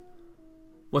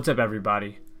What's up,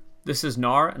 everybody? This is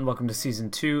Nar, and welcome to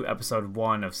Season 2, Episode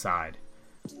 1 of Side.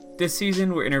 This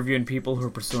season, we're interviewing people who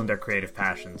are pursuing their creative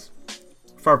passions.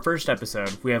 For our first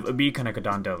episode, we have Abhi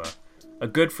Kanakadandila, a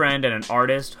good friend and an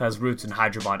artist who has roots in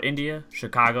Hyderabad, India,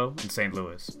 Chicago, and St.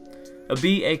 Louis.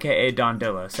 Abhi, aka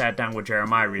Dandilla, sat down with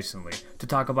Jeremiah recently to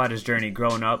talk about his journey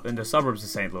growing up in the suburbs of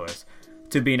St. Louis,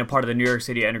 to being a part of the New York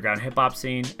City underground hip-hop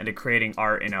scene, and to creating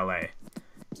art in LA.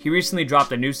 He recently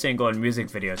dropped a new single and music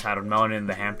video titled Melanin in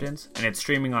the Hamptons, and it's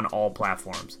streaming on all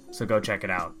platforms, so go check it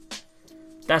out.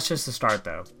 That's just the start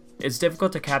though. It's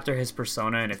difficult to capture his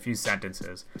persona in a few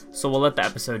sentences, so we'll let the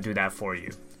episode do that for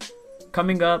you.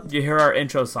 Coming up, you hear our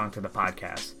intro song to the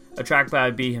podcast, a track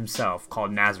by Abhi himself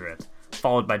called Nazareth,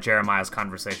 followed by Jeremiah's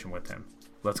conversation with him.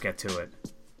 Let's get to it.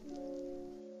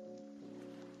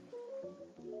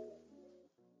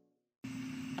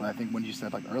 But I think when you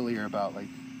said earlier about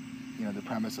the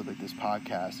premise of this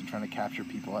podcast and trying to capture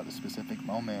people at a specific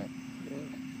moment,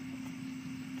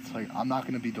 it's I'm not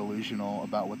going to be delusional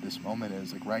about what this moment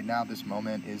is. Right now, this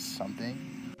moment is something.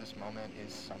 This moment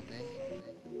is something.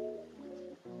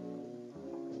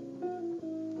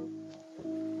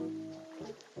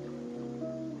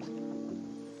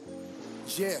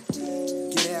 Yeah,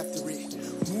 get after it.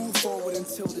 Move forward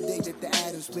until the day that the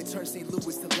atoms split. Turn St.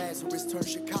 Louis to Lazarus. Turn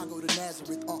Chicago to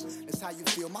Nazareth. That's how you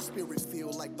feel. My spirit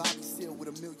feel like Bobby Seale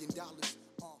with $1 million.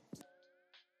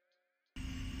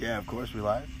 Yeah, of course, we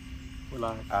live. We're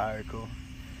live. Alright, cool.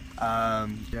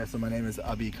 So my name is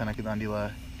Abhi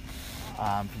Kanakadandila.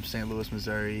 I'm from St. Louis,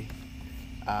 Missouri.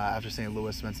 After St.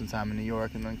 Louis, spent some time in New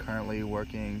York, and then currently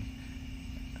working.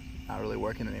 Not really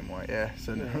working anymore.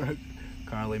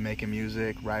 Currently making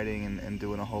music, writing, and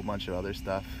doing a whole bunch of other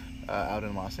stuff out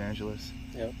in Los Angeles.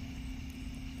 Yep.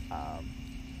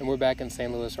 And we're back in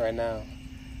St. Louis right now.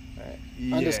 Right.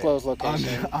 Yeah, undisclosed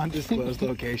location. Undisclosed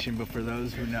location, but for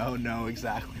those who know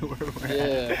exactly where we're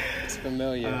at. Yeah, it's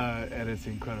familiar. And it's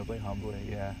incredibly humbling,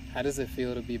 yeah. How does it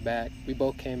feel to be back? We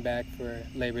both came back for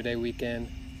Labor Day weekend,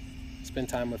 spend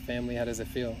time with family. How does it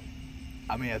feel?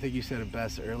 I mean, I think you said it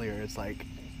best earlier. It's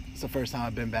it's the first time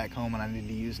I've been back home and I need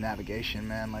to use navigation,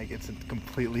 man. It's a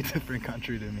completely different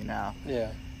country to me now.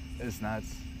 Yeah. It's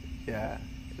nuts. Yeah.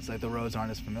 It's the roads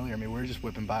aren't as familiar. I mean, we're just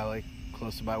whipping by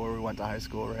close to by where we went to high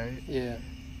school, right? Yeah.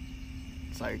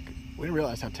 It's we didn't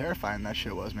realize how terrifying that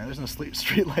shit was, man. There's no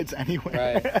street lights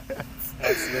anywhere. Right.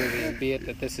 Absolutely. And be it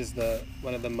that this is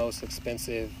one of the most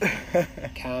expensive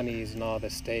counties in all the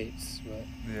states. But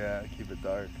yeah, keep it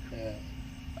dark. Yeah.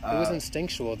 It was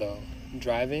instinctual though.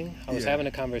 Driving, I was having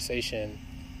a conversation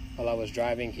while I was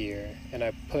driving here, and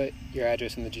I put your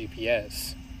address in the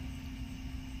GPS.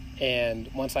 And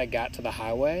once I got to the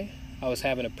highway, I was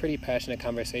having a pretty passionate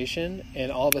conversation, and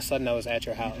all of a sudden I was at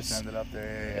your house. You just ended up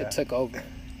there, yeah. It took over.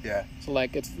 Yeah. So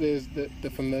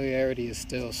the familiarity is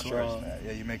still strong. Man.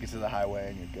 Yeah, you make it to the highway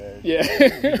and you're good.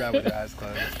 Yeah. You drive with your eyes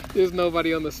closed. There's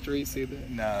nobody on the streets either.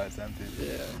 No, it's empty.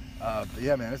 Yeah. But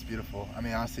yeah, man, it's beautiful. I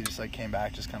mean, honestly, just came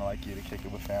back just kind of like you to kick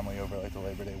it with family over the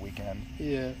Labor Day weekend.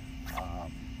 Yeah.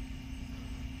 And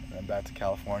then back to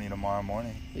California tomorrow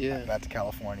morning. Yeah. Back to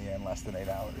California in less than 8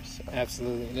 hours. So.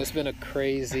 Absolutely. And it's been a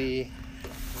crazy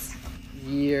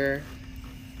year.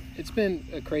 It's been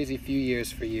a crazy few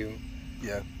years for you.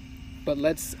 Yeah. But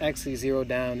let's actually zero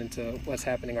down into what's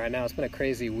happening right now. It's been a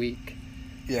crazy week.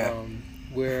 Yeah.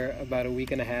 We're about a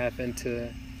week and a half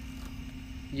into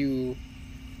you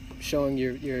showing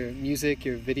your music,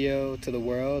 your video to the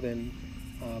world and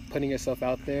putting yourself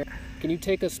out there. Can you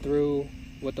take us through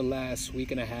what the last week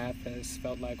and a half has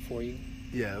felt like for you?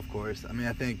 Yeah, of course. I mean,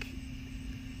 I think,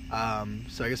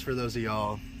 so I guess for those of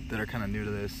y'all that are kind of new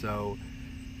to this, so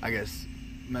I guess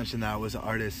mentioned that I was an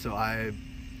artist, so I've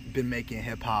been making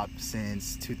hip-hop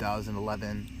since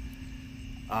 2011,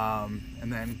 and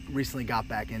then recently got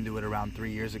back into it around 3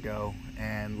 years ago,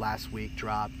 and last week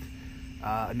dropped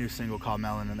a new single called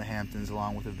Melanin in the Hamptons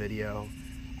along with a video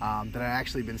that I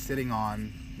actually been sitting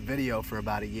on video for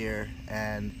about a year,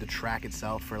 and the track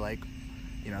itself for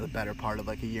the better part of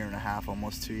a year and a half,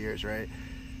 almost 2 years, right?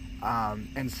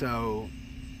 And so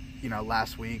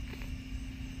last week,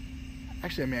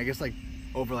 actually, I mean, I guess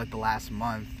over the last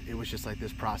month, it was just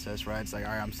this process, right? It's all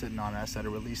right, I'm sitting on it, I set a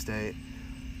release date,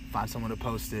 find someone to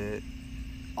post it,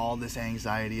 all this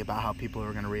anxiety about how people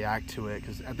are going to react to it,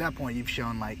 because at that point you've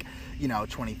shown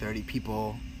 20, 30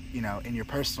 people, in your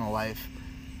personal life,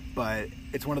 but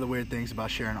it's one of the weird things about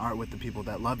sharing art with the people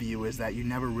that love you is that you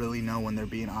never really know when they're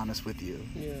being honest with you,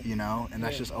 and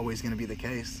that's just always going to be the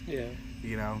case,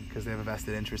 because they have a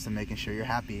vested interest in making sure you're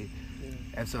happy.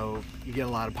 And so you get a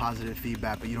lot of positive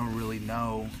feedback, but you don't really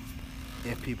know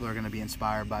if people are going to be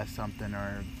inspired by something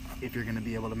or if you're going to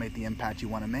be able to make the impact you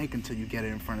want to make until you get it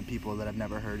in front of people that have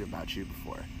never heard about you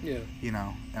before. Yeah. You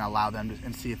know, and allow them to,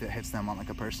 and see if it hits them on like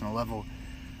a personal level.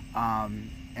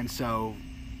 And so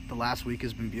the last week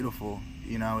has been beautiful.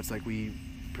 You know, it's like we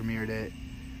premiered it,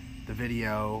 the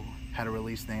video had a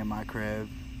release day in my crib.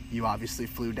 You obviously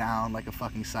flew down like a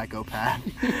fucking psychopath.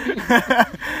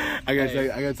 I got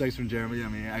a text from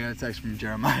Jeremiah. I got a text from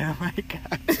Jeremiah. Oh my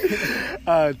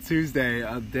God. Tuesday,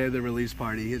 day of the release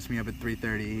party. He hits me up at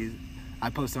 3:30. I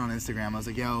posted on Instagram. I was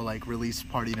like, "Yo, like release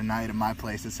party tonight at my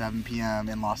place at 7 p.m.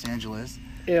 in Los Angeles."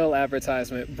 Ill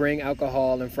advertisement. Bring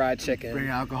alcohol and fried chicken. Bring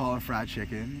alcohol and fried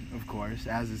chicken, of course,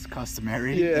 as is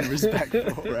customary and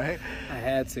respectful, right? I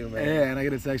had to, man. Yeah, and I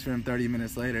get a text from him 30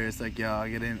 minutes later. It's like, yo, I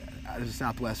get in. There's a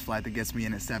Southwest flight that gets me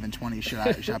in at 7:20. Should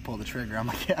I pull the trigger? I'm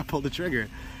like, yeah, pull the trigger.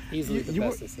 Easily the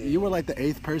best decision. You were like the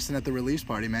 8th person at the release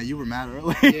party, man. You were mad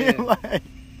early. Yeah.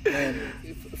 And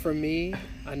for me,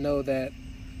 I know that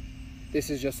this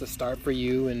is just a start for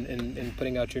you in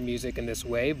putting out your music in this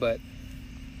way, but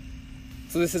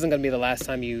so this isn't going to be the last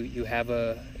time you have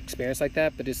a experience like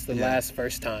that, but it's the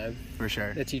first time for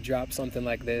sure that you drop something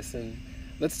like this. And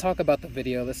let's talk about the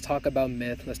video. Let's talk about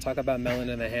Myth. Let's talk about Melanin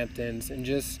in the Hamptons, and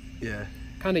just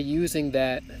kind of using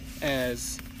that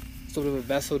as sort of a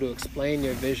vessel to explain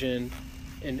your vision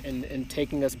and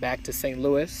taking us back to St.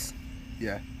 Louis.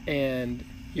 Yeah. And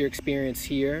your experience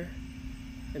here,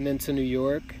 and then to New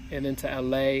York, and then to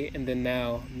LA, and then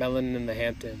now Melanin in the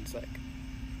Hamptons. Like,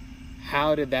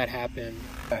 how did that happen?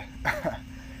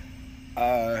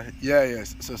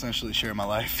 So essentially share my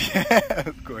life. Yeah,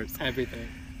 of course. Everything.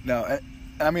 No,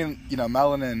 I mean, you know,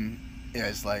 Melanin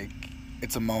is like,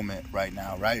 it's a moment right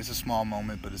now, right? It's a small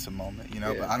moment, but it's a moment, you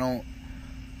know? Yeah. But I don't,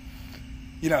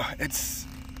 you know,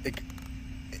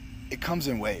 it comes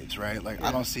in waves, right? Like,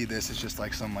 I don't see this as just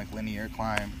like some like linear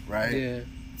climb, right? Yeah.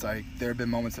 It's like, there have been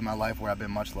moments in my life where I've been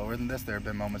much lower than this. There have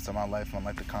been moments in my life on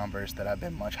like the Converse that I've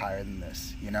been much higher than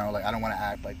this, you know? Like, I don't want to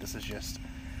act like this is just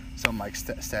some like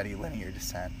steady linear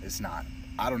descent. It's not.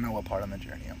 I don't know what part of the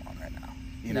journey I'm on right now,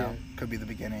 you know? Could be the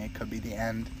beginning, it could be the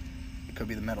end, it could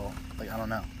be the middle. Like, I don't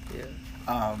know.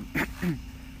 Yeah.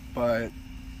 But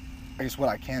I guess what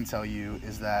I can tell you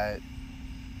is that,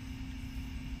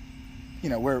 you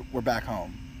know, we're back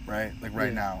home, right? Like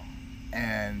right now.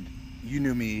 And you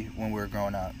knew me when we were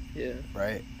growing up. Yeah.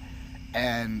 Right?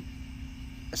 And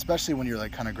especially when you're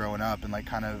like kind of growing up and like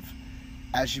kind of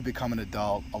as you become an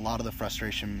adult, a lot of the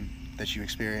frustration that you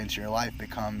experience in your life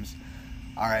becomes,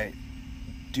 all right,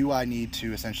 do I need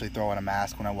to essentially throw on a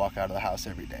mask when I walk out of the house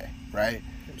every day, right?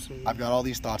 Absolutely. I've got all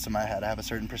these thoughts in my head. I have a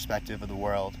certain perspective of the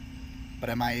world, but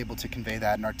am I able to convey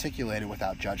that and articulate it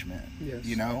without judgment? Yes.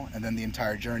 You know? And then the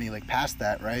entire journey, like past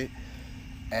that, right?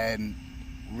 And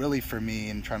really for me,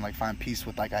 and trying to like find peace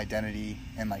with like identity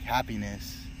and like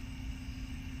happiness,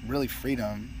 really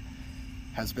freedom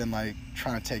has been like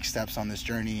trying to take steps on this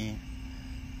journey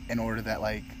in order that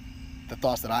like the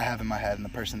thoughts that I have in my head and the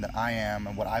person that I am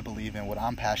and what I believe in, what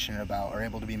I'm passionate about, are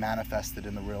able to be manifested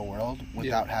in the real world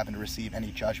without having to receive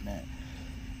any judgment.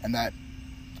 And that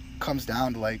comes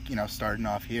down to like, you know, starting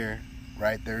off here,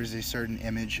 right? There's a certain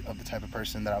image of the type of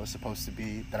person that I was supposed to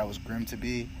be, that I was groomed to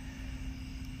be.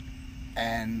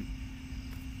 And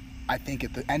I think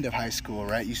at the end of high school,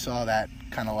 right, you saw that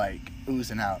kind of like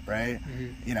oozing out, right? Mm-hmm.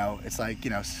 You know, it's like,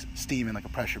 you know, steam in like a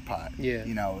pressure pot. Yeah.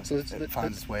 You know, so it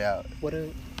finds its way out.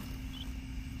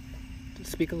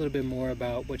 Speak a little bit more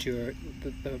about what the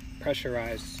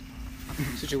pressurized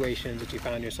situations that you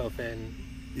found yourself in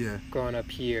growing up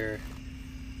here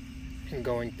and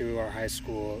going through our high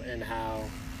school, and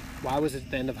why was it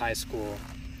at the end of high school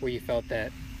where you felt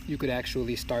that you could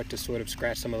actually start to sort of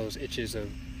scratch some of those itches of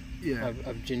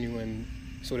genuine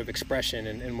sort of expression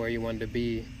and where you wanted to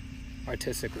be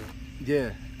artistically?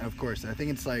 Yeah, of course. I think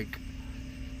it's like,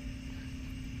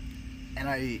 and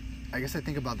I guess I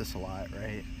think about this a lot,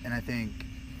 right? And I think,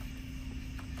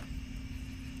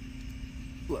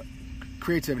 look,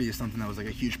 creativity is something that was like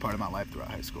a huge part of my life throughout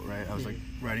high school, right? I was like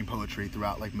writing poetry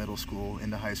throughout like middle school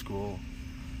into high school,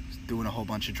 doing a whole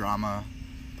bunch of drama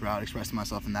throughout, expressing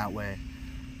myself in that way,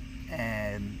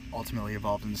 and ultimately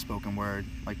evolved into spoken word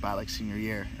like by like senior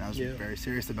year, and I was very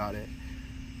serious about it.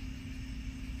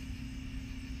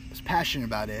 I was passionate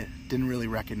about it, didn't really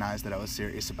recognize that I was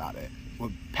serious about it,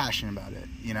 passionate about it,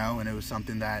 you know, and it was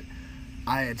something that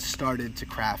I had started to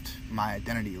craft my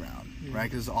identity around, right?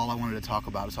 Because all I wanted to talk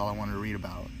about, it's all I wanted to read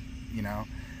about, you know.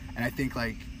 And I think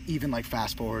like even like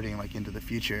fast forwarding like into the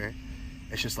future,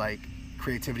 it's just like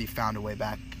creativity found a way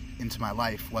back into my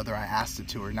life, whether I asked it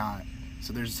to or not,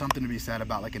 So there's something to be said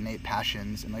about like innate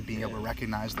passions and like being able to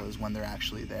recognize those when they're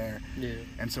actually there. Yeah.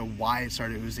 And so why it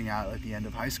started oozing out at the end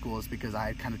of high school is because I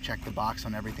had kind of checked the box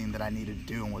on everything that I needed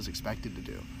to do and was expected to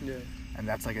do. Yeah. And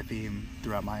that's like a theme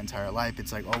throughout my entire life.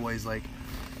 It's like always like,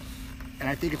 and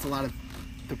I think it's a lot of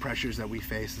the pressures that we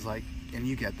face is like, and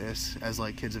you get this as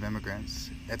like kids of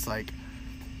immigrants, it's like,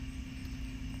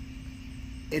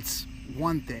 it's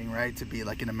one thing, right, to be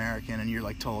like an American and you're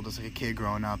like told as like a kid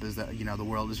growing up is that, you know, the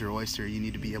world is your oyster. You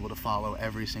need to be able to follow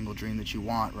every single dream that you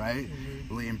want, right?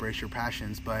 Really embrace your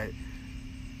passions. But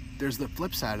there's the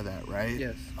flip side of that, right?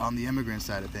 Yes. On the immigrant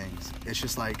side of things, it's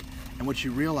just like, and what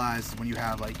you realize when you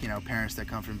have like, you know, parents that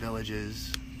come from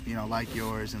villages, you know, like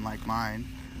yours and like mine,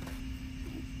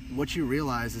 what you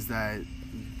realize is that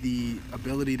the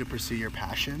ability to pursue your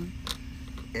passion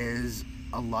is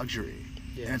a luxury.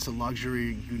 Yeah. And it's a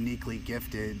luxury uniquely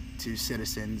gifted to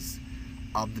citizens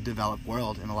of the developed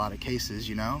world in a lot of cases,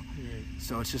 you know?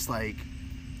 So it's just like,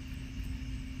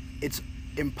 it's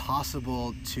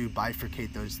impossible to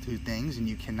bifurcate those two things, and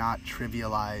you cannot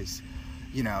trivialize,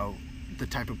 you know, the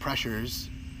type of pressures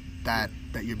that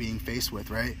you're being faced with,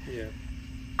 right? Yeah.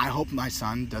 I hope my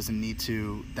son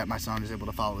that my son is able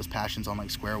to follow his passions on like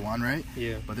square one, right?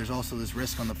 Yeah. But there's also this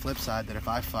risk on the flip side that if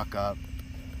I fuck up,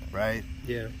 right?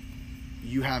 Yeah.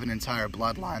 You have an entire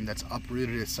bloodline that's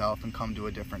uprooted itself and come to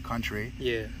a different country.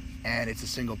 Yeah. And it's a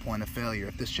single point of failure.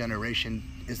 If this generation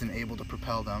isn't able to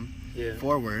propel them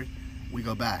forward, we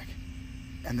go back.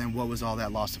 And then what was all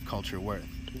that loss of culture worth?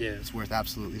 Yeah. It's worth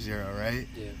absolutely zero, right?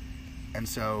 Yeah. And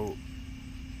so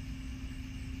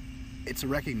it's a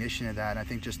recognition of that. And I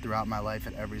think just throughout my life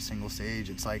at every single stage,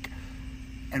 it's like,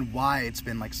 and why it's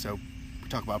been like so, we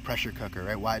talk about pressure cooker,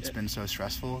 right? Why it's been so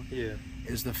stressful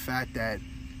is the fact that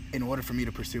in order for me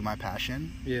to pursue my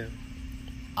passion,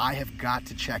 I have got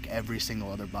to check every single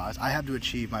other box. I have to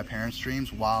achieve my parents'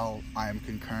 dreams while I am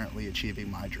concurrently achieving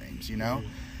my dreams, you know?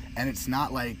 And it's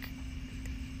not like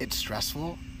it's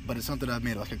stressful, but it's something I've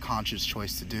made like a conscious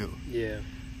choice to do. Yeah.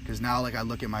 Because now like I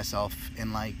look at myself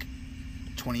in like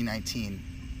 2019,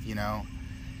 you know,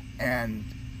 and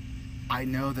I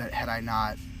know that had I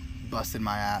not busted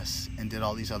my ass and did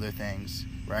all these other things,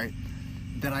 right,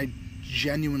 that I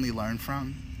genuinely learned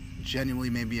from, genuinely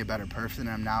made me a better person,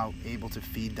 and I'm now able to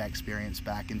feed that experience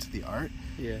back into the art.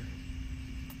 Yeah.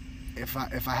 If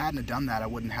I hadn't have done that, I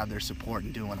wouldn't have their support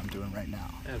in doing what I'm doing right now.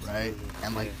 Absolutely. Right?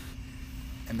 And like,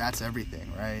 and that's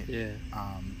everything, right? Yeah.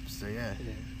 So yeah.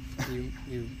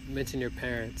 You mentioned your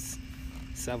parents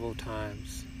several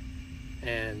times,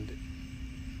 and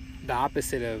the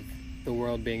opposite of the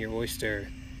world being your oyster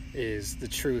is the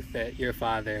truth that your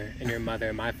father and your mother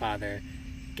and my father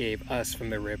gave us from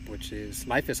the rip, which is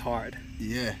life is hard.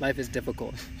 Yeah. Life is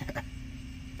difficult.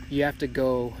 You have to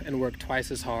go and work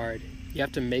twice as hard. You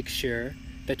have to make sure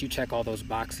that you check all those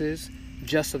boxes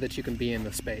just so that you can be in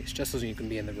the space, just so you can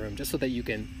be in the room, just so that you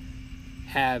can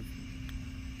have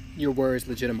your words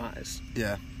legitimized.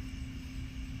 Yeah.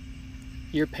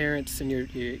 Your parents and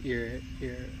your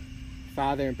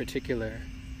father in particular,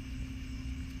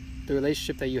 the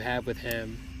relationship that you have with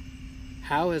him,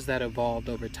 how has that evolved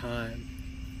over time,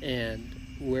 and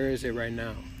where is it right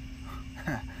now?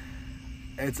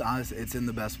 It's honest. It's in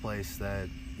the best place that,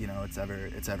 you know, it's ever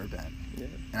been. Yeah.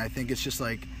 And I think it's just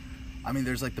like, I mean,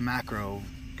 there's like the macro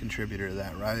contributor to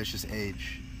that, right? It's just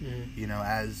age. You know,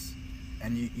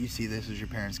 and you see this as your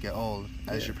parents get old.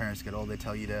 As your parents get old, they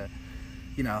tell you to,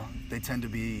 you know, they tend to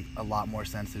be a lot more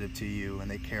sensitive to you, and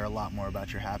they care a lot more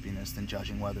about your happiness than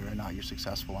judging whether or not you're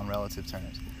successful on relative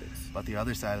terms. But the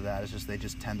other side of that is just they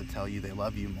just tend to tell you they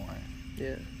love you more.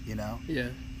 Yeah. You know? Yeah.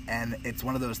 And it's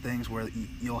one of those things where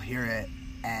you'll hear it,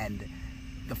 and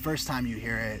the first time you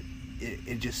hear it,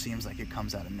 it just seems like it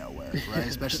comes out of nowhere, right?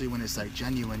 Especially when it's like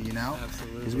genuine, you know?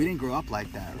 Absolutely. Because we didn't grow up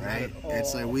like that, right?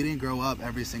 It's like we didn't grow up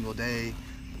every single day.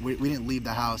 We didn't leave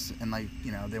the house and like,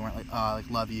 you know, they weren't like, oh, like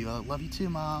love you too,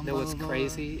 mom. You know what's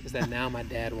crazy is that now my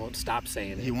dad won't stop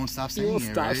saying it. He won't stop saying it. He won't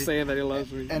stop right? saying that he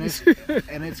loves me. And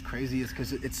it's crazy, is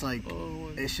because it's like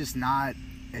it's just not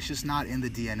in the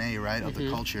DNA, right, of the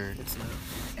culture. It's not.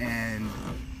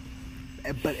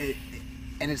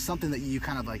 And it's something that you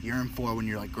kind of like yearn for when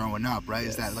you're like growing up, right?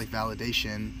 Is that like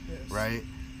validation, right?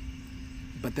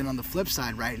 But then on the flip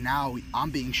side, right now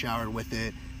I'm being showered with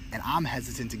it, and I'm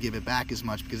hesitant to give it back as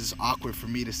much because it's awkward for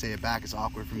me to say it back. It's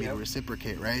awkward for me to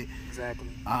reciprocate, right? Exactly.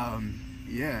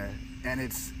 Yeah, and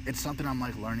it's something I'm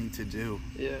like learning to do.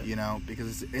 Yeah. You know,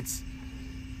 because it's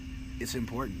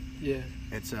important. Yeah.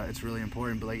 It's really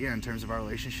important. But like, yeah, in terms of our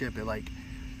relationship, it like,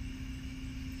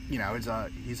 you know,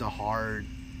 he's a hard,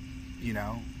 you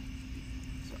know,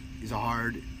 he's a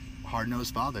hard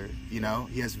hard-nosed father, you know?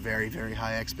 He has very, very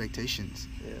high expectations.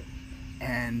 Yeah.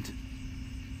 And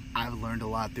I've learned a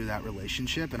lot through that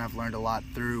relationship, and I've learned a lot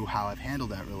through how I've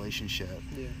handled that relationship.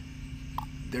 Yeah.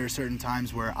 There are certain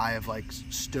times where I have, like,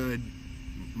 stood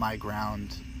my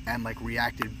ground and, like,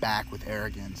 reacted back with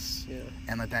arrogance. Yeah.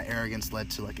 And, like, that arrogance led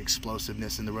to, like,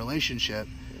 explosiveness in the relationship.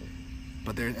 Yeah.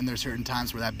 But there's certain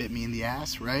times where that bit me in the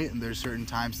ass, right? And there's certain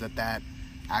times that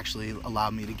actually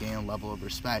allowed me to gain a level of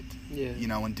respect, Yeah. you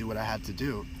know, and do what I had to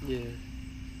do. Yeah.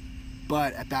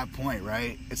 But at that point,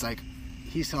 right, it's like,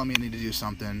 he's telling me I need to do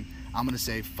something. I'm going to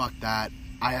say, fuck that.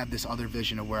 I have this other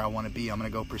vision of where I want to be. I'm going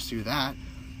to go pursue that.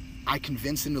 I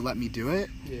convinced him to let me do it.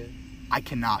 Yeah. I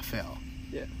cannot fail.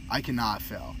 Yeah. I cannot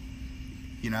fail.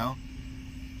 You know?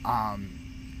 And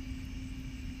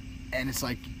it's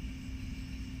like,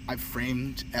 I've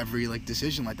framed every, like,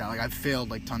 decision like that. Like, I've failed,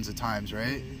 like, tons of times,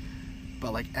 right? Mm-hmm.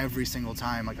 But, like, every single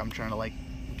time, like, I'm trying to, like,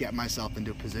 get myself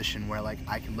into a position where, like,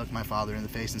 I can look my father in the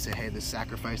face and say, hey, this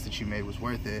sacrifice that you made was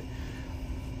worth it.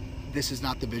 This is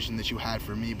not the vision that you had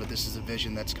for me, but this is a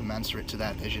vision that's commensurate to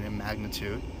that vision in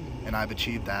magnitude. Mm-hmm. And I've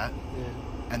achieved that.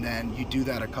 Yeah. And then you do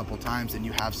that a couple times and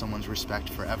you have someone's respect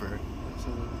forever,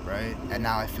 Absolutely. right? And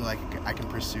now I feel like I can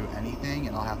pursue anything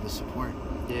and I'll have the support.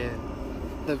 Yeah.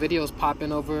 The video's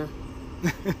popping over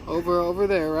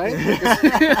there, right?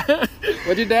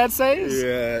 What'd your dad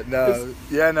say? No.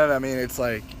 I mean, it's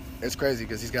like, it's crazy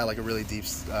because he's got like a really deep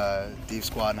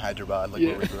squad in Hyderabad, like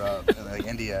where we grew up, in like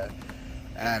India.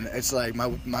 And it's like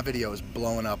my video is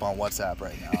blowing up on WhatsApp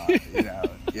right now, you know?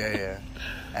 Yeah.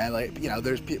 And like, you know,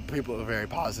 there's people who are very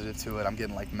positive to it. I'm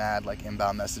getting like mad, like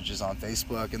inbound messages on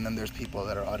Facebook, and then there's people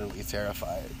that are utterly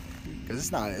terrified because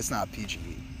it's not PG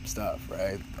stuff,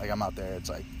 right? Like I'm out there, it's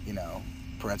like, you know,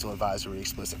 parental advisory,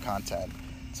 explicit content.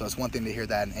 So it's one thing to hear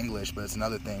that in English, but it's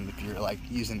another thing if you're like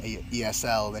using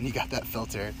ESL, then you got that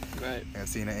filter. Right. And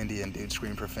seeing an Indian dude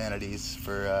scream profanities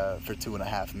for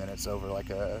 2.5 minutes over like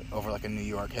a New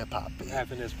York hip hop beat.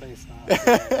 Having his face off.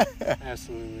 Yeah.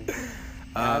 Absolutely.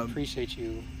 I appreciate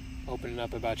you opening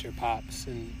up about your pops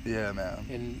and yeah, man.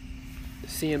 And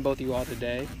seeing both you all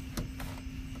today.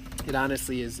 It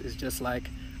honestly is just like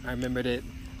I remembered it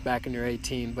back when you're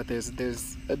 18, but there's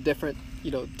a different,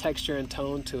 you know, texture and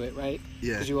tone to it, right?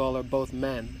 Yeah. Because you all are both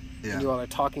men. Yeah. And you all are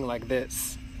talking like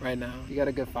this right now. You got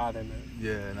a good father, man.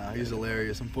 Yeah, no, he's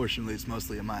hilarious. Unfortunately, it's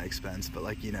mostly at my expense, but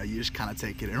like, you know, you just kind of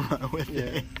take it and run with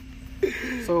it.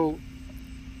 So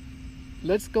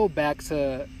let's go back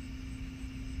to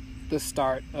the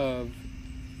start of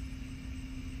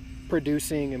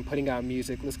producing and putting out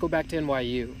music. Let's go back to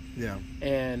NYU. Yeah.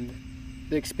 And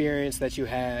the experience that you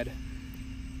had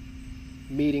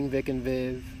meeting Vic and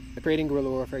Viv, creating Guerrilla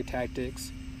Warfare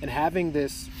Tactics, and having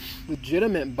this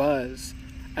legitimate buzz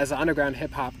as an underground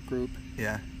hip-hop group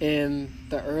Yeah. in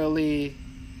the early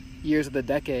years of the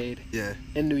decade Yeah.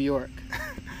 in New York.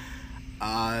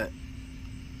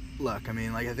 Look, I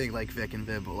mean, like, I think, like, Vic and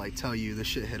Viv will, like, tell you the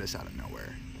shit hit us out of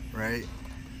nowhere, right?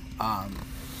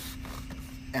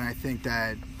 And I think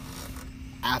that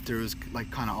after it was,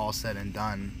 like, kind of all said and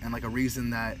done, and, like, a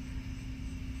reason that,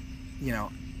 you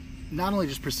know, not only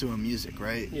just pursuing music,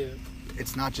 right? Yeah.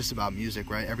 It's not just about music,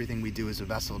 right? Everything we do is a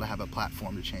vessel to have a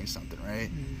platform to change something, right?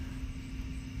 Mm-hmm.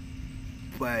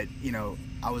 But, you know,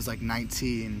 I was, like,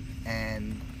 19,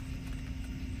 and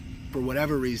for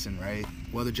whatever reason, right,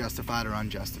 whether justified or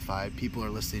unjustified, people are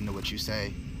listening to what you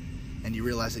say, and you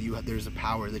realize that there's a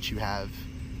power that you have,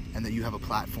 and that you have a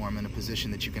platform and a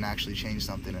position that you can actually change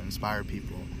something and inspire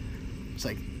people. It's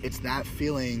like, it's that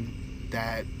feeling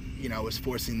that, you know, is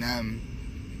forcing them,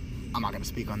 I'm not going to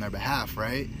speak on their behalf,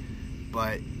 right,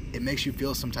 but it makes you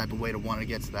feel some type of way to want to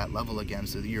get to that level again,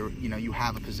 so that you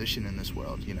have a position in this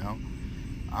world, you know.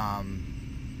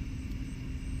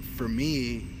 For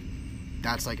me,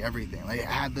 that's like everything. Like,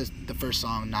 I had the first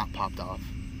song not popped off,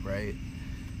 right?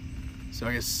 So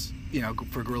I guess, you know,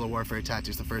 for Guerrilla Warfare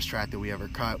Tactics, the first track that we ever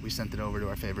cut, we sent it over to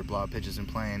our favorite blog, Pigeons and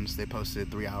Planes. They posted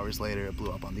it 3 hours later. It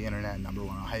blew up on the internet, #1 on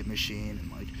Hype Machine,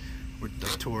 and like we're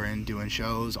just touring, doing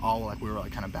shows, all like we were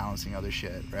like kind of balancing other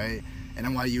shit, right? And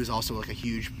NYU is also like a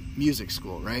huge music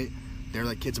school, right? They're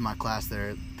like kids in my class that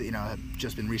are, you know, have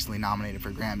just been recently nominated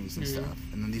for Grammys and stuff.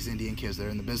 And then these Indian kids that are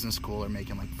in the business school are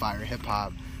making like fire hip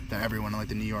hop that everyone in like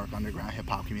the New York underground hip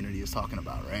hop community is talking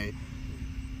about, right?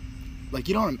 Like,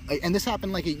 you don't, and this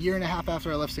happened like a year and a half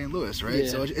after I left St. Louis, right? Yeah.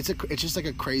 So it's just like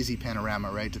a crazy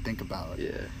panorama, right, to think about.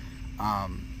 Yeah.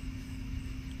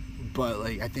 But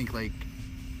like, I think like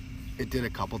it did a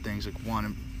couple things. Like,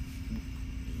 one,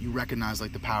 you recognize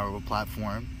like the power of a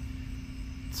platform.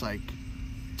 It's like,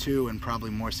 two, and probably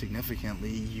more significantly,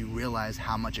 you realize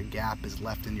how much a gap is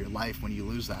left in your life when you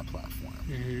lose that platform.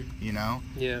 You know?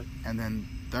 Yeah. And then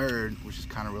third, which is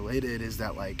kind of related, is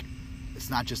that like it's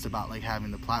not just about like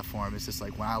having the platform. It's just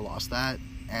like when I lost that,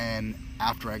 and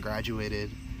after I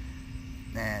graduated,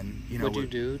 and you know, what'd you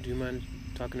do? Do you mind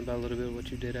talking about a little bit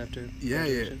what you did after? Yeah,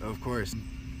 graduation? yeah, of course.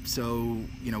 So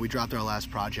you know, we dropped our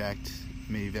last project,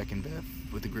 me, Vic, and Biff,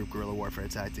 with the group Guerrilla Warfare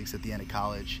Tactics at the end of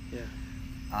college. Yeah.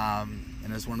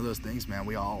 And it's one of those things, man.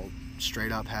 We all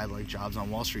straight up had like jobs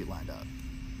on Wall Street lined up.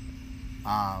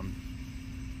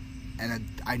 And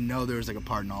I know there was like a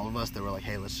part in all of us that were like,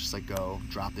 hey, let's just like go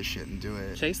drop this shit and do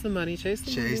it. Chase the money, chase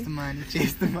the money.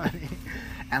 Chase the money.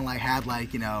 And like had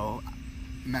like, you know,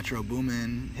 Metro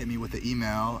Boomin hit me with the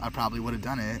email, I probably would have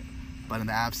done it. But in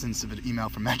the absence of an email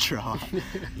from Metro,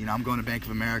 you know, I'm going to Bank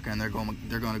of America and they're going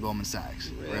to Goldman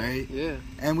Sachs, right? Yeah.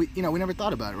 And we never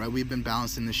thought about it, right? We've been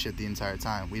balancing this shit the entire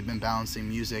time. We've been balancing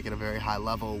music at a very high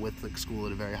level with like school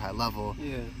at a very high level.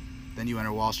 Yeah. Then you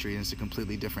enter Wall Street and it's a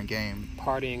completely different game.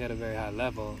 Partying at a very high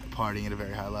level.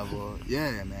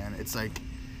 Yeah, man. It's like,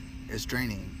 it's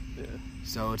draining. Yeah.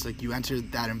 So it's like you enter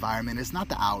that environment. It's not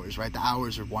the hours, right? The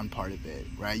hours are one part of it,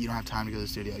 right? You don't have time to go to the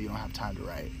studio. You don't have time to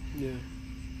write. Yeah.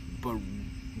 But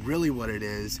really what it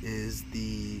is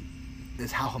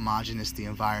how homogenous the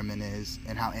environment is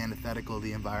and how antithetical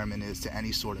the environment is to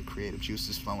any sort of creative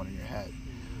juices flowing in your head.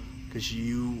 Because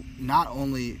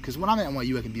when I'm at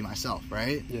NYU, I can be myself,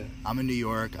 right? Yeah. I'm in New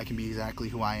York. I can be exactly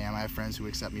who I am. I have friends who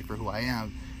accept me for who I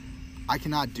am. I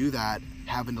cannot do that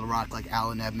having to rock like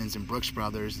Alan Edmonds and Brooks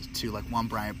Brothers to like One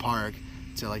Bryant Park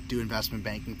to like do investment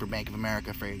banking for Bank of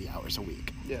America for 80 hours a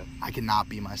week. Yeah. I cannot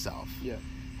be myself. Yeah.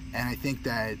 And I think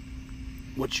that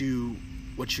what you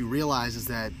realize is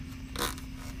that,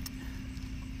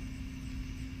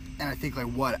 and I think like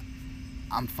what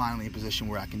I'm finally in a position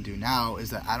where I can do now is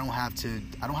that I don't have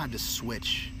to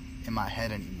switch in my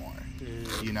head anymore,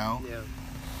 you know? Yeah.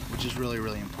 Which is really,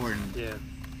 really important. Yeah.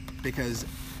 Because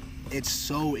it's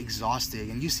so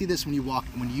exhausting, and you see this when you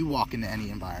walk into any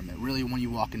environment, really when you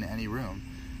walk into any room.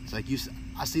 It's like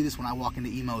I see this when I walk into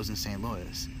Emo's in St.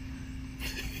 Louis.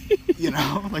 You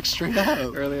know, like straight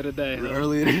up. Earlier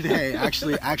today.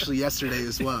 Actually yesterday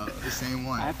as well. The same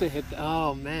one. I have to hit.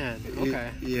 Oh man. Okay.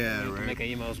 Yeah. Right. Make an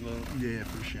Emo's move. Yeah,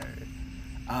 for sure.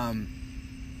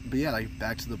 But yeah, like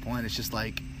back to the point. It's just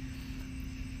like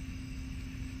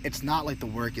it's not like the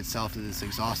work itself that is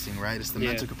exhausting, right? It's the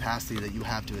mental capacity that you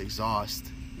have to exhaust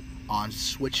on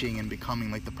switching and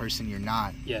becoming like the person you're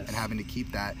not, yes. And having to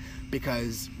keep that,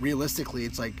 because realistically,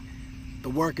 it's like the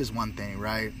work is one thing,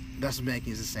 right? Investment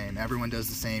banking is the same. Everyone does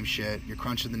the same shit. You're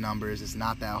crunching the numbers. It's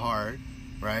not that hard,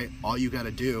 right? All you got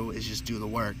to do is just do the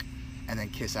work and then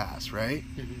kiss ass, right?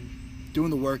 Mm-hmm.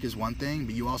 Doing the work is one thing,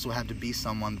 but you also have to be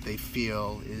someone that they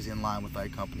feel is in line with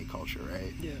like company culture,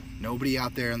 right? Yeah. Nobody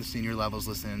out there on the senior levels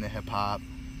listening to hip hop,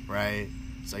 right?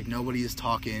 It's like nobody is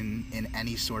talking in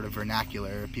any sort of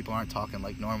vernacular. People aren't talking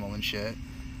like normal and shit.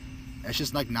 It's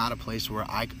just like not a place where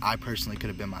I personally could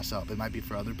have been myself. It might be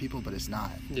for other people, but it's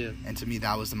not. Yeah. And to me,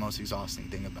 that was the most exhausting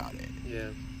thing about it. Yeah.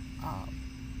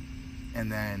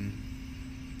 And then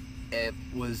it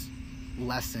was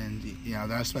lessened. You know,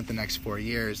 then I spent the next 4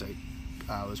 years.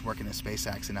 I was working at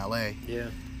SpaceX in LA. Yeah.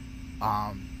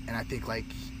 And I think like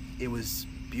it was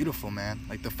beautiful, man.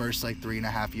 Like the first like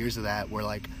 3.5 years of that were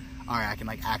like, all right, I can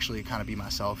like actually kind of be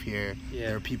myself here. Yeah.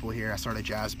 There are people here. I started a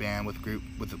jazz band with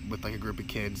like a group of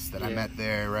kids that I met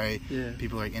there, right? Yeah.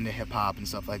 People are like into hip hop and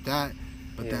stuff like that.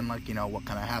 But then like, you know, what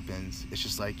kind of happens? It's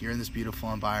just like you're in this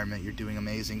beautiful environment. You're doing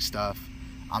amazing stuff.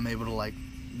 I'm able to like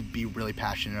be really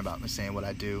passionate about saying what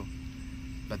I do.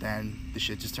 But then the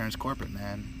shit just turns corporate,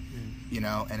 man. You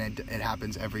know, and it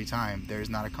happens every time. There's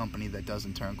not a company that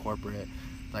doesn't turn corporate.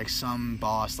 Like some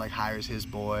boss like hires his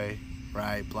boy,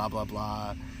 right? Blah blah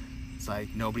blah. It's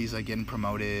like nobody's like getting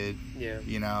promoted. Yeah.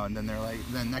 You know, and then they're like,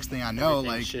 then next thing I know,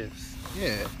 everything like shifts.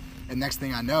 Yeah. And next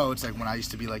thing I know, it's like when I used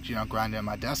to be like, you know, grinding at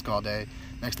my desk all day.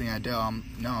 Next thing I do, I'm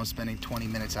spending 20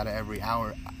 minutes out of every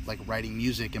hour like writing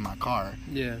music in my car.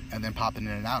 Yeah. And then popping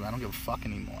in and out. I don't give a fuck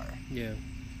anymore. Yeah.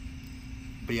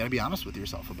 But you gotta be honest with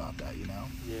yourself about that, you know?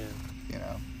 Yeah. You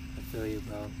know? I feel you,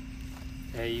 bro.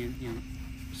 Hey, you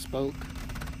spoke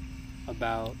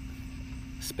about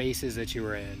spaces that you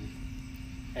were in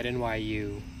at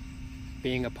NYU,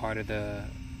 being a part of the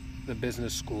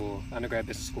business school, undergrad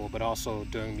business school, but also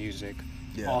doing music,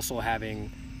 also having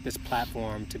this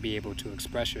platform to be able to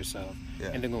express yourself,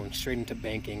 and then going straight into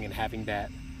banking and having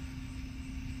that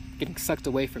getting sucked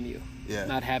away from you,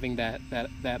 not having that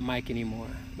mic anymore,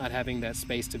 not having that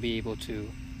space to be able to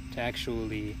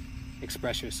actually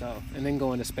express yourself, and then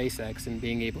going to SpaceX and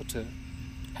being able to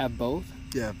have both.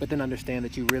 Yeah. But then understand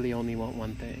that you really only want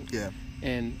one thing. Yeah.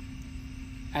 And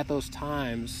at those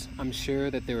times, I'm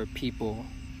sure that there were people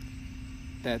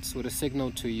that sort of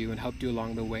signaled to you and helped you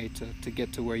along the way to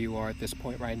get to where you are at this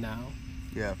point right now.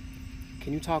 Yeah.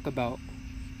 Can you talk about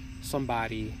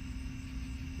somebody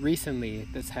recently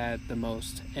that's had the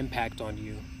most impact on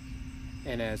you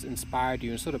and has inspired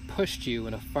you and sort of pushed you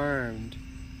and affirmed,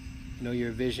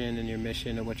 your vision and your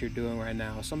mission and what you're doing right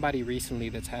now? Somebody recently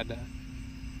that's had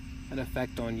an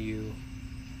effect on you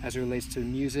as it relates to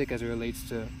music, as it relates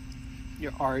to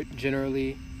your art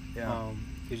generally, your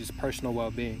just personal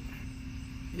well-being.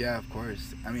 Yeah, of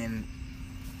course. I mean,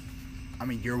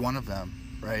 you're one of them,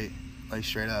 right? Like,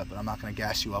 straight up. But I'm not going to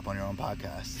gas you up on your own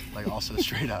podcast. Like, also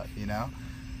straight up,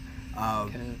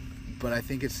 Okay. But I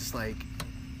think it's just like,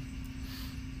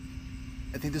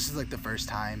 I think this is like the first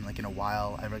time, like, in a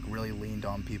while, I've like really leaned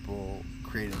on people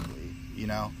creatively,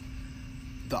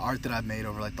 The art that I've made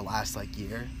over like the last like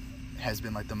year has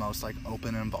been like the most like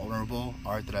open and vulnerable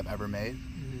art that I've ever made.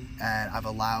 Mm-hmm. And I've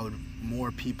allowed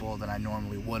more people than I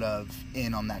normally would have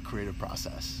in on that creative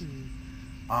process.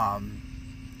 Mm-hmm.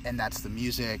 And that's the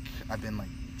music. I've been like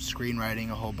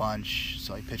screenwriting a whole bunch,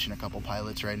 so like pitching a couple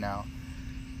pilots right now.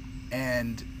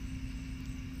 And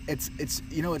it's it's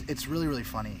really, really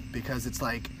funny because it's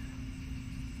like,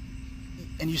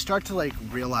 and you start to like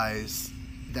realize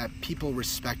that people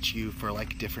respect you for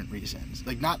like different reasons,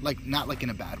 like not like in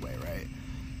a bad way, right?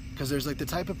 Because there's like the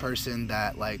type of person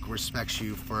that like respects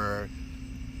you for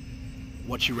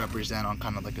what you represent on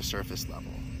kind of like a surface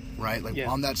level, right? Like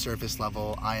on that surface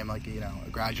level, I am like a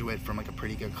graduate from like a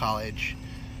pretty good college,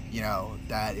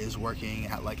 that is working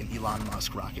at like an Elon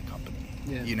Musk rocket company,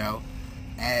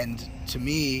 and to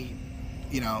me,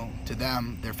 to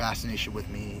them, their fascination with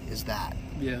me is that,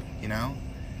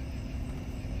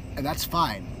 and that's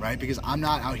fine, right? Because I'm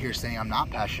not out here saying I'm not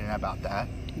passionate about that.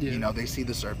 They see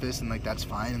the surface and like that's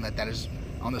fine, and that is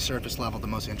on the surface level the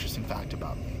most interesting fact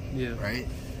about me, right?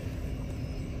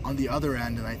 On the other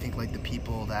end, and I think like the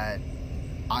people that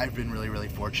I've been really, really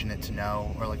fortunate to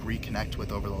know or like reconnect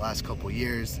with over the last couple of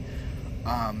years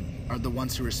are the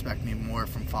ones who respect me more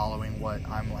from following what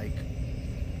I'm like,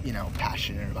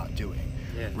 passionate about doing,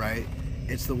 right?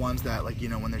 It's the ones that like,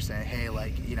 when they're saying, hey,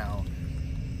 like,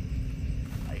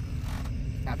 like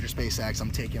after SpaceX,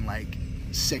 I'm taking like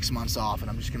 6 months off and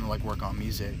I'm just gonna like work on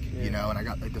music, and I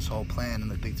got like this whole plan and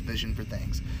like this vision for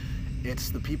things. It's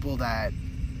the people that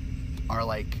are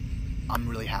like, I'm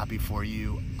really happy for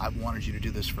you. I've wanted you to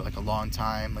do this for like a long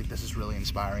time. Like, this is really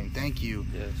inspiring. Thank you.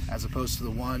 Yes. As opposed to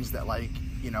the ones that like,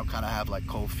 kind of have like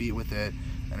cold feet with it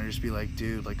and just be like,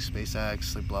 dude, like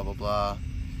SpaceX, like blah, blah, blah.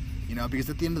 Because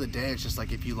at the end of the day, it's just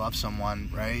like if you love someone,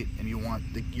 right, and you want,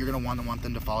 you're going to want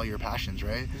them to follow your passions,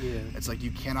 right? Yeah. It's like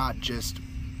you cannot just,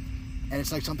 and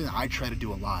it's like something that I try to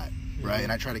do a lot, right?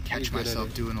 And I try to catch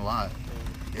myself doing a lot.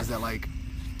 Is that like,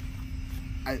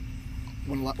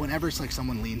 whenever it's like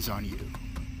someone leans on you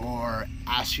or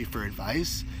asks you for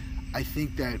advice, I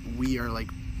think that we are like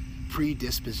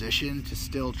predispositioned to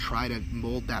still try to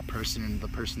mold that person into the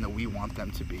person that we want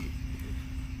them to be.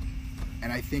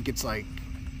 And I think it's like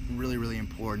really, really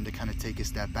important to kind of take a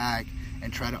step back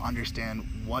and try to understand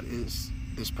what is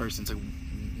this person's, like,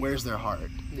 where's their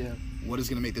heart? Yeah. What is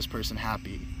going to make this person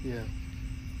happy? Yeah.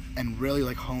 And really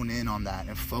like hone in on that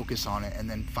and focus on it, and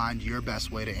then find your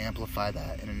best way to amplify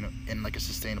that in like a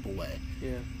sustainable way.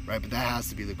 Yeah. Right? But that has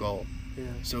to be the goal. Yeah.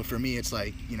 So for me, it's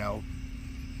like,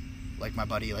 like my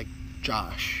buddy, like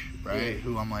Josh, right?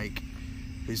 Who I'm like,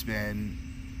 who's been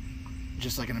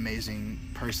just like an amazing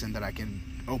person that I can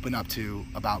open up to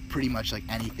about pretty much like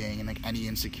anything and like any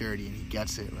insecurity, and he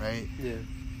gets it, right? Yeah.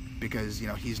 Because,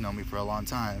 he's known me for a long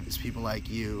time. It's people like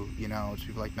you, it's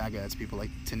people like Mega, it's people like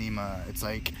Tanima, it's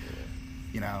like,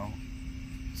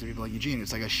 it's people like Eugene,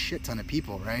 it's like a shit ton of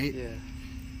people, right? Yeah.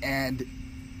 And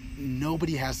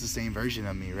nobody has the same version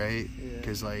of me, right? Yeah.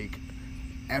 Because, like,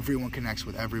 everyone connects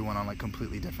with everyone on, like,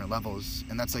 completely different levels,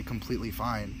 and that's, like, completely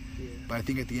fine. Yeah. But I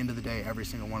think at the end of the day, every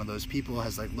single one of those people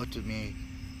has, like, looked at me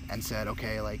and said,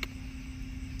 okay, like,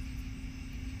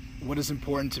 what is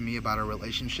important to me about our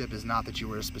relationship is not that you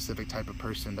were a specific type of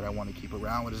person that I want to keep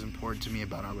around. What is important to me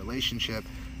about our relationship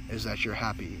is that you're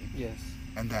happy. Yes.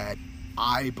 And that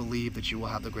I believe that you will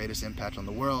have the greatest impact on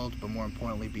the world, but more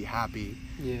importantly, be happy.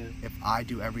 Yeah. If I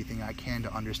do everything I can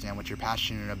to understand what you're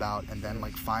passionate about, and then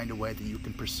like find a way that you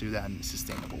can pursue that in a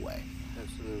sustainable way.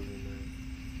 Absolutely,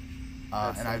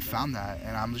 man. And I've found that,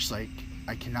 and I'm just like,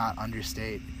 I cannot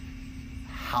understate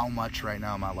how much right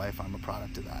now in my life I'm a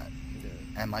product of that.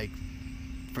 And like,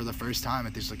 for the first time,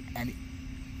 if there's like any,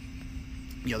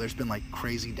 there's been like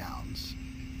crazy downs,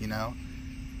 but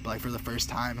like for the first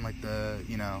time in like the,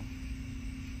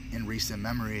 in recent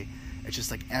memory. It's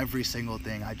just like every single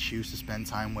thing I choose to spend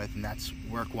time with, and that's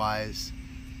work-wise,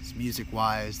 it's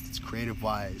music-wise, it's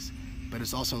creative-wise, but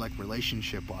it's also like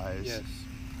relationship-wise. Yes.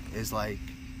 Is like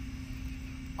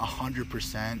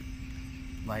 100%,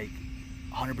 like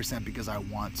 100% because I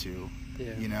want to.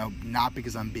 Yeah. You know, not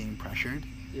because I'm being pressured.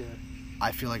 Yeah.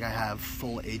 I feel like I have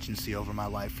full agency over my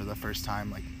life for the first time,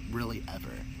 like really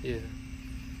ever. Yeah.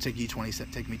 Take me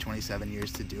 27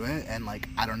 years to do it, and like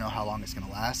I don't know how long it's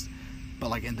gonna last, but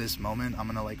like in this moment I'm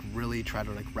gonna like really try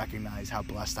to like recognize how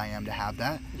blessed I am to have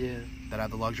that. Yeah. That I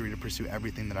have the luxury to pursue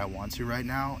everything that I want to right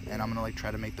now, and I'm gonna like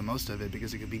try to make the most of it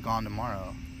because it could be gone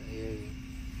tomorrow. I hear you.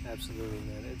 Absolutely,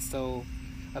 man. It's so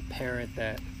apparent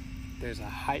that there's a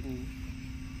heightened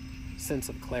sense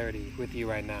of clarity with you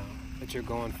right now, that you're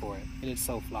going for it, and it's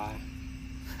so fly.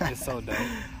 It's so dope.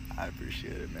 I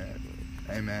appreciate it, man.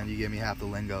 Hey, man, you gave me half the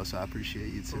lingo, so I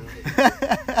appreciate you too.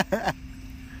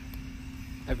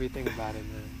 Everything about it,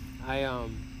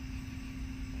 man.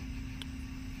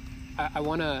 I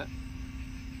want to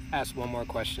ask one more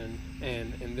question,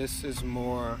 and this is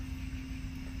more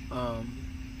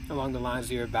along the lines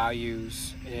of your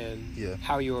values and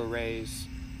how you were raised,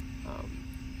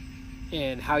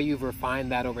 and how you've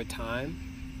refined that over time,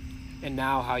 and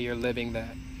now how you're living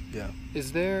that. Yeah.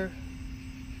 Is there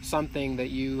something that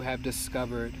you have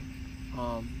discovered,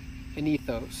 an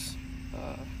ethos,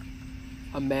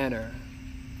 a manner,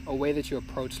 a way that you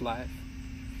approach life,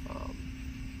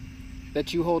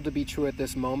 that you hold to be true at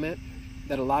this moment,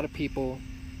 that a lot of people,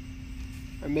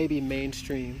 or maybe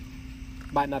mainstream,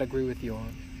 might not agree with you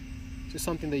on? Just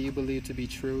something that you believe to be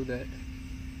true that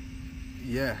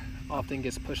often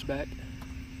gets pushed back?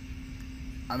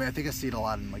 I mean, I think I see it a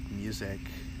lot in like music,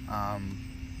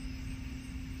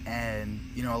 and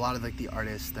you know, a lot of like the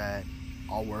artists that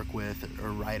I'll work with, or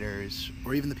writers,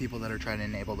 or even the people that are trying to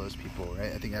enable those people,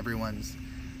 right? I think everyone's,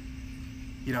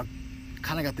 you know,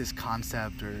 kind of got this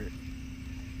concept, or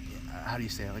how do you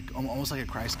say it? Like almost like a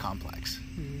Christ complex.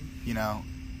 Mm-hmm. You know,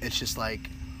 it's just like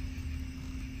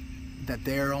that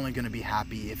they're only going to be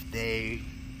happy if they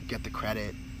get the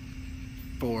credit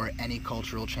for any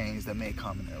cultural change that may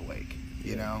come in their wake,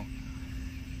 you know?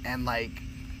 And like,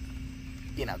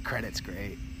 you know, credit's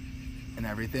great and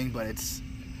everything, but it's,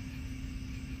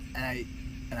 and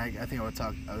I think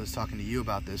I was talking to you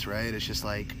about this, right? It's just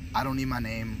like, I don't need my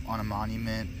name on a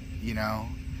monument, you know?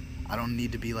 I don't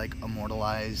need to be like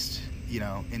immortalized, you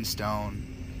know, in stone.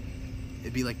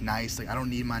 It'd be like nice, like I don't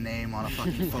need my name on a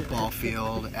fucking football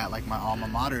field at like my alma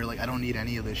mater. Like I don't need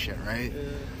any of this shit, right?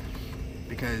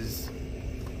 Because,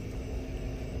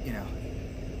 you know,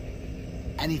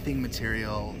 anything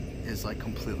material is like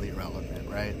completely irrelevant,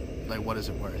 right? Like what is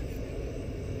it worth?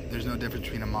 There's no difference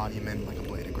between a monument and like a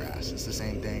blade of grass. It's the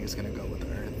same thing. It's gonna go with the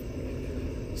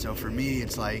earth. So for me,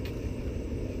 it's like,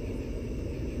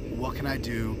 what can I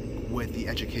do with the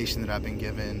education that I've been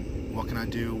given? What can I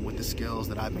do with the skills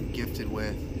that I've been gifted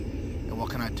with? And what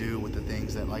can I do with the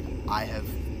things that like I have,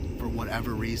 for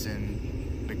whatever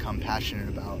reason, become passionate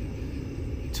about,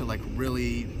 to like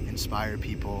really inspire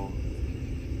people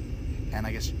and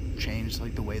I guess change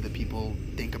like the way that people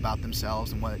think about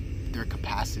themselves and what their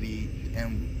capacity,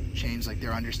 and change like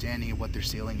their understanding of what their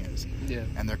ceiling is,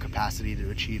 and their capacity to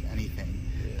achieve anything.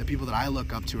 The people that I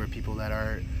look up to are people that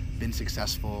are been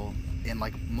successful in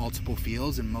like multiple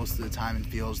fields, and most of the time in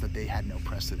fields that they had no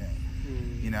precedent,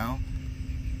 you know?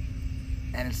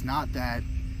 And it's not that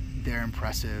they're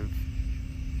impressive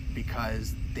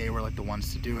because they were like the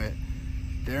ones to do it.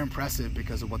 They're impressive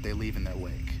because of what they leave in their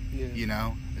wake, you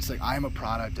know? It's like I am a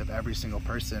product of every single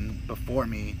person before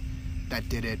me that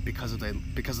did it because of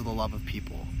the love of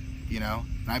people, you know?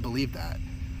 And I believe that.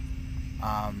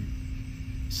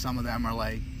 Some of them are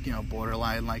like, you know,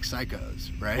 borderline like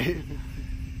psychos, right?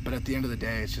 But at the end of the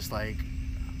day, it's just like,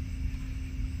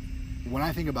 when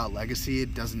I think about legacy,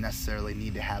 it doesn't necessarily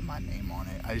need to have my name on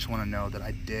it. I just want to know that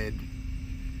I did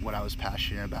what I was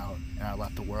passionate about, and I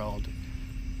left the world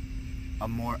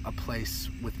a place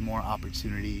with more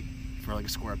opportunity for like a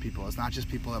square of people. It's not just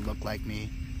people that look like me,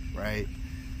 right?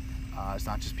 It's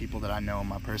not just people that I know in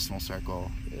my personal circle,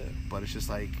 but it's just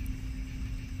like,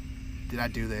 did I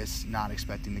do this not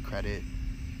expecting the credit,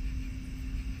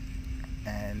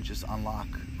 and just unlock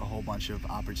a whole bunch of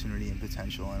opportunity and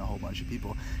potential in a whole bunch of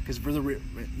people? Because for the,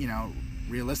 you know,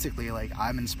 realistically, like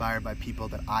I'm inspired by people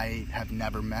that I have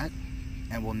never met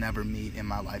and will never meet in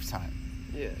my lifetime.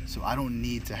 So I don't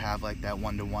need to have like that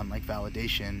one-to-one like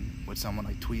validation with someone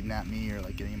like tweeting at me or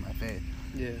like getting in my face.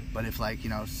 But if like, you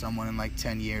know, someone in like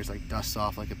 10 years like dusts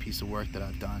off like a piece of work that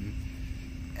I've done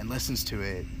and listens to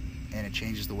it, and it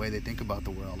changes the way they think about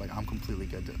the world, like I'm completely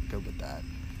good with that.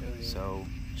 So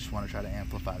just want to try to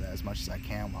amplify that as much as I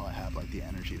can while I have like the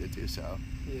energy to do so.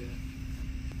 Yeah.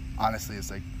 Honestly, it's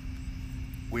like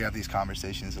we have these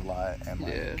conversations a lot, and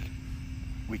like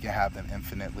we can have them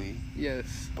infinitely.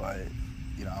 Yes. But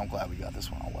you know, I'm glad we got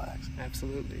this one on wax.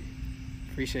 Absolutely.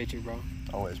 Appreciate you, bro.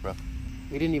 Always, bro.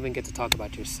 We didn't even get to talk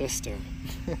about your sister.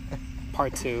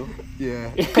 Part 2. Yeah.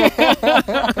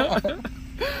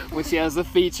 When she has a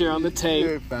feature on the tape.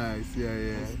 Yeah, facts.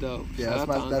 Yeah. That's dope. Yeah, Shout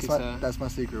out to that's my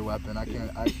secret weapon. I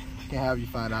can't have you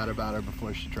find out about her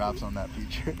before she drops on that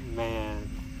feature. Man,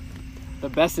 the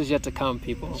best is yet to come,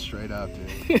 people. Straight up,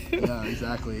 dude. Yeah,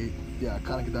 exactly. Yeah,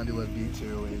 Kanaka Dundee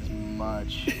V2 is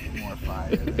much more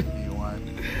fire than V1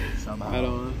 somehow. Right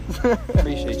on.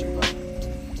 Appreciate you, bro.